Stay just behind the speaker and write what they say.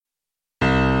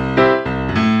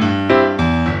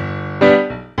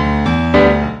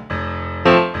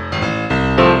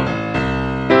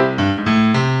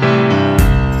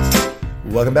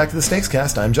Welcome back to the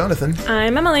SnakesCast. I'm Jonathan.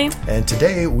 I'm Emily. And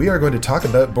today we are going to talk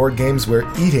about board games where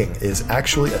eating is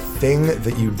actually a thing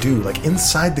that you do, like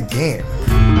inside the game.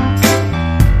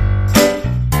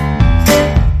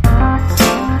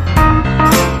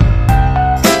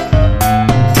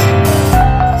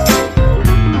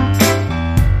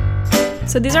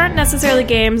 So these aren't necessarily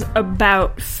games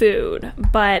about food,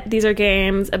 but these are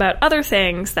games about other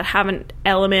things that have an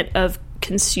element of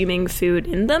consuming food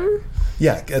in them.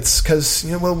 Yeah, it's because,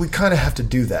 we kind of have to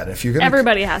do that.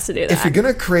 Everybody has to do that. If you're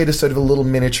going to create a sort of a little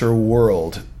miniature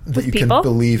world that you can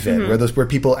believe in, where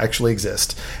people actually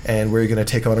exist, and where you're going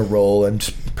to take on a role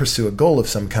and pursue a goal of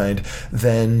some kind,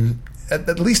 then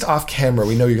at least off camera,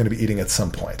 we know you're going to be eating at some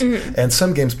point. Mm-hmm. And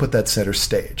some games put that center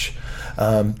stage.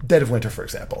 Dead of Winter, for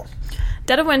example.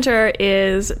 Dead of Winter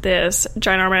is this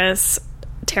ginormous,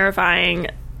 terrifying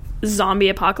zombie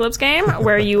apocalypse game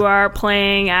where you are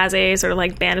playing as a sort of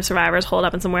like band of survivors holed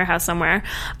up in some warehouse somewhere.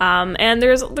 And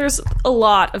there's a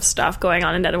lot of stuff going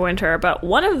on in Dead of Winter, but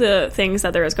one of the things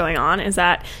that there is going on is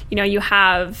that, you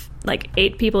have like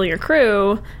 8 people in your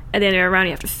crew, and then you're around,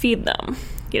 you have to feed them,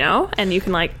 and you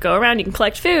can like go around, you can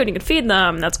collect food, you can feed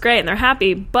them, that's great, and they're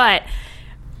happy, but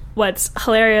what's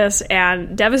hilarious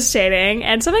and devastating,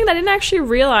 and something that I didn't actually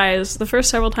realize the first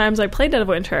several times I played Dead of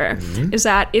Winter, is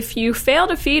that if you fail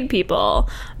to feed people,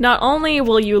 not only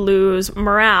will you lose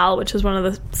morale, which is one of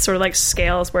the sort of like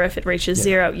scales where if it reaches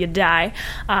 0, you die.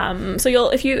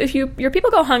 So if your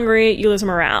people go hungry, you lose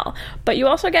morale, but you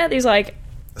also get these like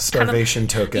starvation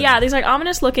token. Yeah, these like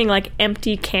ominous looking like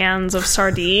empty cans of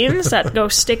sardines that go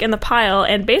stick in the pile,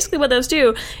 and basically what those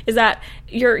do is that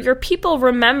your people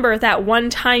remember that one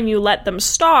time you let them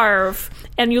starve,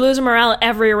 and you lose morale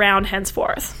every round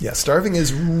henceforth. Yeah, starving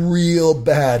is real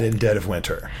bad in Dead of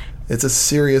Winter. It's a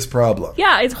serious problem.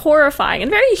 Yeah, it's horrifying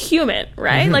and very human,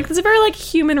 right? Mm-hmm. Like, there's a very,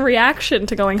 human reaction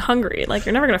to going hungry. Like,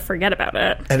 you're never going to forget about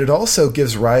it. And it also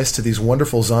gives rise to these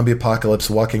wonderful zombie apocalypse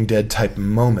Walking Dead type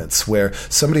moments where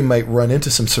somebody might run into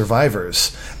some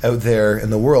survivors out there in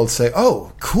the world, say,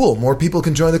 oh, cool, more people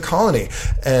can join the colony.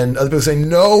 And other people say,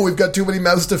 no, we've got too many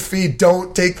mouths to feed.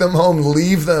 Don't take them home.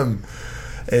 Leave them.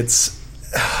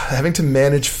 Having to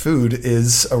manage food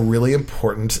is a really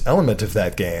important element of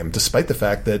that game. Despite the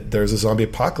fact that there's a zombie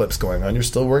apocalypse going on, you're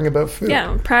still worrying about food.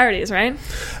 Yeah, priorities, right?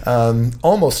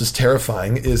 Almost as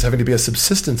terrifying is having to be a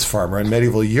subsistence farmer in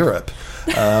medieval Europe.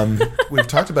 We've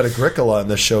talked about Agricola on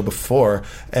this show before,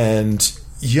 and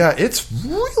yeah, it's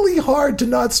really hard to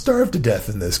not starve to death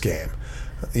in this game.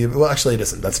 Well, actually, it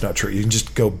isn't. That's not true. You can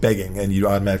just go begging, and you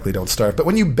automatically don't starve. But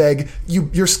when you beg,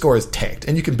 your score is tanked,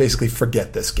 and you can basically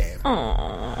forget this game.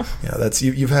 Aww. Yeah, that's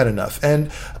you've had enough.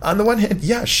 And on the one hand,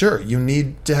 yeah, sure, you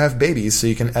need to have babies so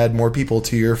you can add more people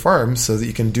to your farm so that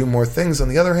you can do more things. On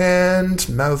the other hand,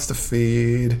 mouths to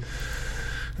feed.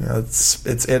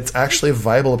 It's actually a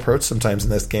viable approach sometimes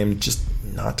in this game, just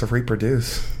not to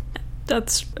reproduce.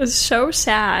 That's so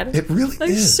sad. It really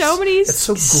is. So many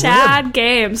sad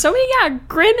games. So many,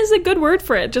 grim is a good word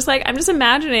for it. Just like, I'm just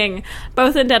imagining,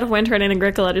 both in Dead of Winter and in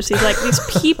Agricola, just these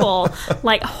people,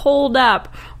 holed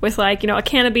up with, a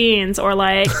can of beans, or,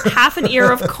 half an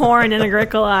ear of corn in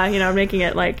Agricola, making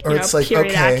it,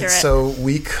 period accurate. So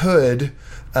we could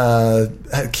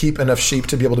keep enough sheep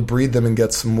to be able to breed them and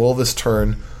get some wool this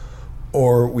turn,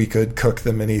 or we could cook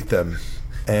them and eat them.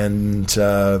 And,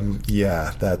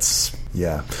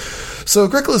 So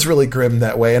Agricola is really grim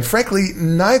that way, and frankly,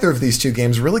 neither of these two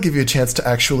games really give you a chance to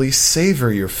actually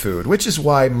savor your food, which is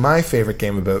why my favorite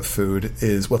game about food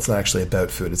is, what's not actually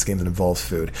about food, it's a game that involves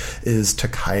food, is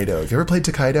Tokaido. Have you ever played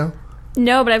Tokaido?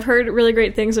 No, but I've heard really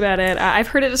great things about it. I've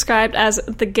heard it described as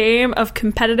the game of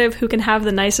competitive who can have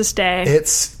the nicest day.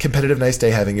 It's competitive nice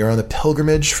day having. You're on the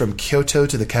pilgrimage from Kyoto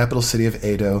to the capital city of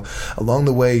Edo. Along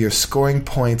the way, you're scoring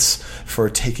points for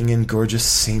taking in gorgeous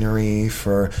scenery,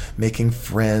 for making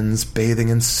friends, bathing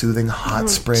in soothing hot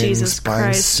springs,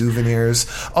 buying souvenirs.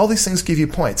 All these things give you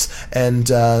points. And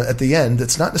at the end,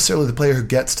 it's not necessarily the player who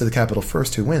gets to the capital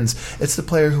first who wins. It's the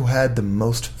player who had the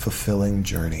most fulfilling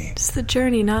journey. It's the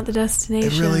journey, not the destination.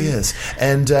 It really is.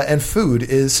 And food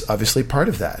is obviously part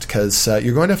of that, because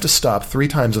you're going to have to stop 3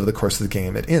 times over the course of the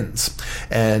game at inns.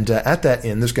 And at that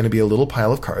inn, there's going to be a little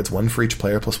pile of cards, 1 for each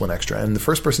player plus 1 extra. And the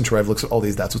first person to arrive looks at all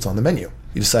these, that's what's on the menu.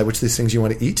 You decide which of these things you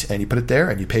want to eat, and you put it there,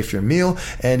 and you pay for your meal,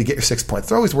 and you get your 6 points.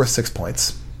 They're always worth 6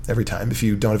 points. Every time. If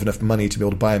you don't have enough money to be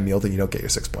able to buy a meal, then you don't get your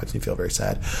 6 points, and you feel very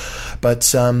sad. But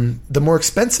the more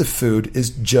expensive food is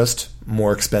just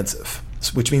more expensive,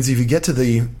 which means if you get to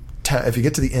the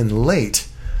inn late,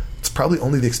 it's probably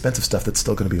only the expensive stuff that's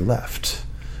still going to be left,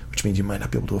 which means you might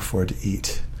not be able to afford to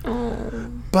eat. Oh.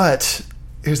 But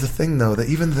Here's the thing, though, that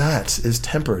even that is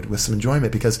tempered with some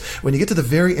enjoyment, because when you get to the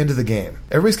very end of the game,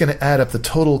 everybody's going to add up the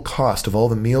total cost of all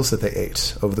the meals that they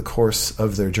ate over the course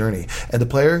of their journey. And the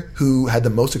player who had the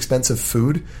most expensive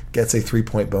food gets a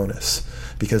 3-point bonus,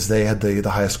 because they had the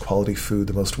highest quality food,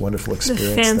 the most wonderful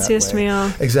experience. The fanciest that way.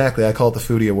 meal. Exactly. I call it the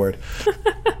Foodie Award.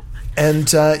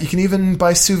 And you can even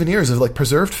buy souvenirs of like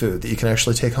preserved food that you can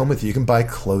actually take home with you. You can buy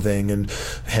clothing and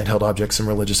handheld objects and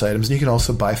religious items, and you can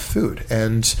also buy food.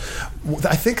 And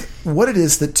I think what it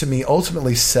is that to me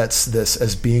ultimately sets this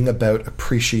as being about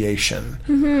appreciation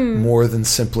more than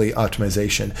simply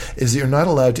optimization is that you're not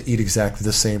allowed to eat exactly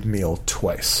the same meal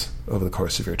twice over the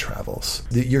course of your travels.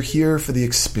 You're here for the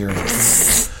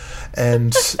experience.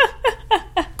 And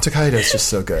Tokaido is just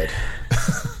so good.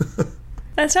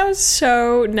 That sounds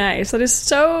so nice. That is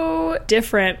so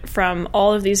different from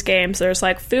all of these games. There's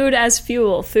like food as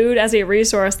fuel, food as a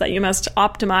resource that you must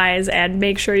optimize and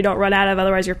make sure you don't run out of,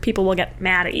 otherwise your people will get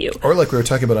mad at you. Or like we were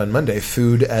talking about on Monday,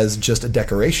 food as just a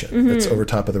decoration that's over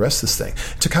top of the rest of this thing.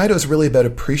 Tokaido is really about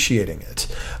appreciating it.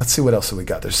 Let's see what else have we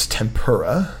got. There's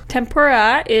Tempura.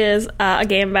 Tempura is a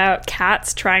game about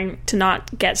cats trying to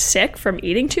not get sick from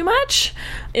eating too much.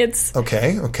 It's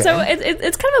okay. So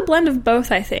it's kind of a blend of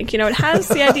both, I think. You know, it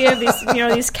has the idea of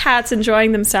these cats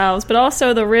enjoying themselves, but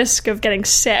also the risk of getting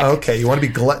sick. Okay, you want to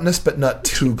be gluttonous, but not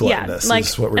too gluttonous. Yeah, like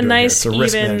is what we're a doing nice here. It's a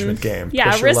risk even management game.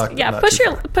 Yeah,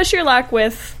 push your luck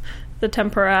with the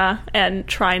tempura and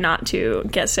try not to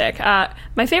get sick.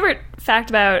 My favorite fact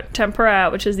about tempura,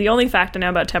 which is the only fact I know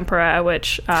about tempura,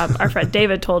 which our friend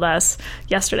David told us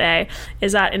yesterday,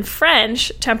 is that in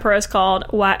French, tempura is called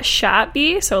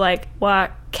wasabi, so like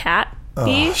cat. So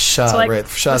like right.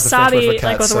 Sha is the wasabi, French word for cat,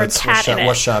 like with the word cat in it.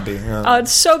 Wasabi. Yeah. Oh,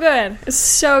 it's so good. It's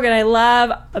so good. I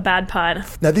love a bad pun.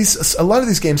 Now, a lot of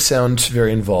these games sound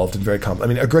very involved and very complex.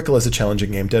 I mean, Agricola is a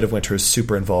challenging game. Dead of Winter is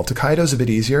super involved. Tokaido is a bit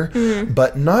easier,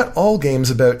 but not all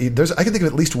games about eating. I can think of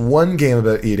at least one game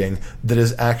about eating that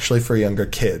is actually for younger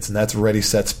kids, and that's Ready,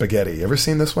 Set, Spaghetti. You ever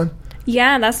seen this one?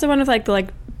 Yeah, that's the one with the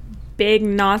big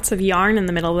knots of yarn in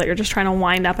the middle that you're just trying to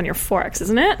wind up on your forks,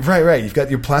 isn't it? Right. You've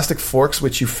got your plastic forks,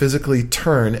 which you physically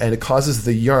turn, and it causes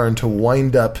the yarn to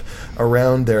wind up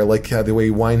around there, like the way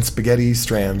you wind spaghetti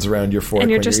strands around your fork.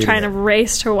 And you're just trying to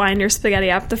race to wind your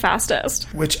spaghetti up the fastest.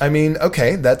 Which, I mean,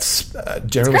 okay, that's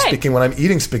generally speaking, when I'm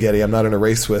eating spaghetti, I'm not in a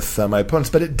race with my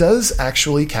opponents, but it does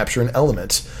actually capture an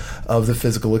element of the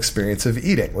physical experience of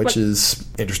eating, which is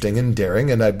interesting and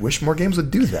daring, and I wish more games would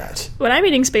do that. When I'm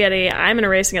eating spaghetti, I'm in a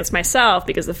race against myself,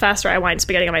 because the faster I wind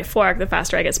spaghetti on my fork, the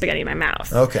faster I get spaghetti in my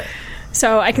mouth. Okay.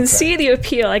 So I can see the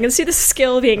appeal. I can see the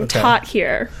skill being taught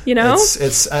here, you know?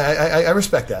 I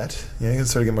respect that. Yeah, you can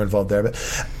sort of get more involved there,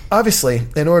 but obviously,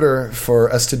 in order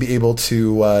for us to be able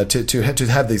to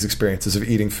have these experiences of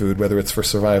eating food, whether it's for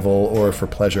survival or for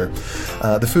pleasure,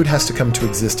 the food has to come to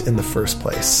exist in the first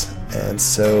place. And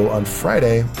so on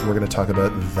Friday, we're going to talk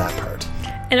about that part.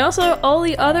 And also all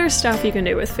the other stuff you can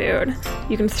do with food.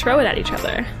 You can throw it at each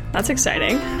other. That's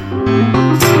exciting.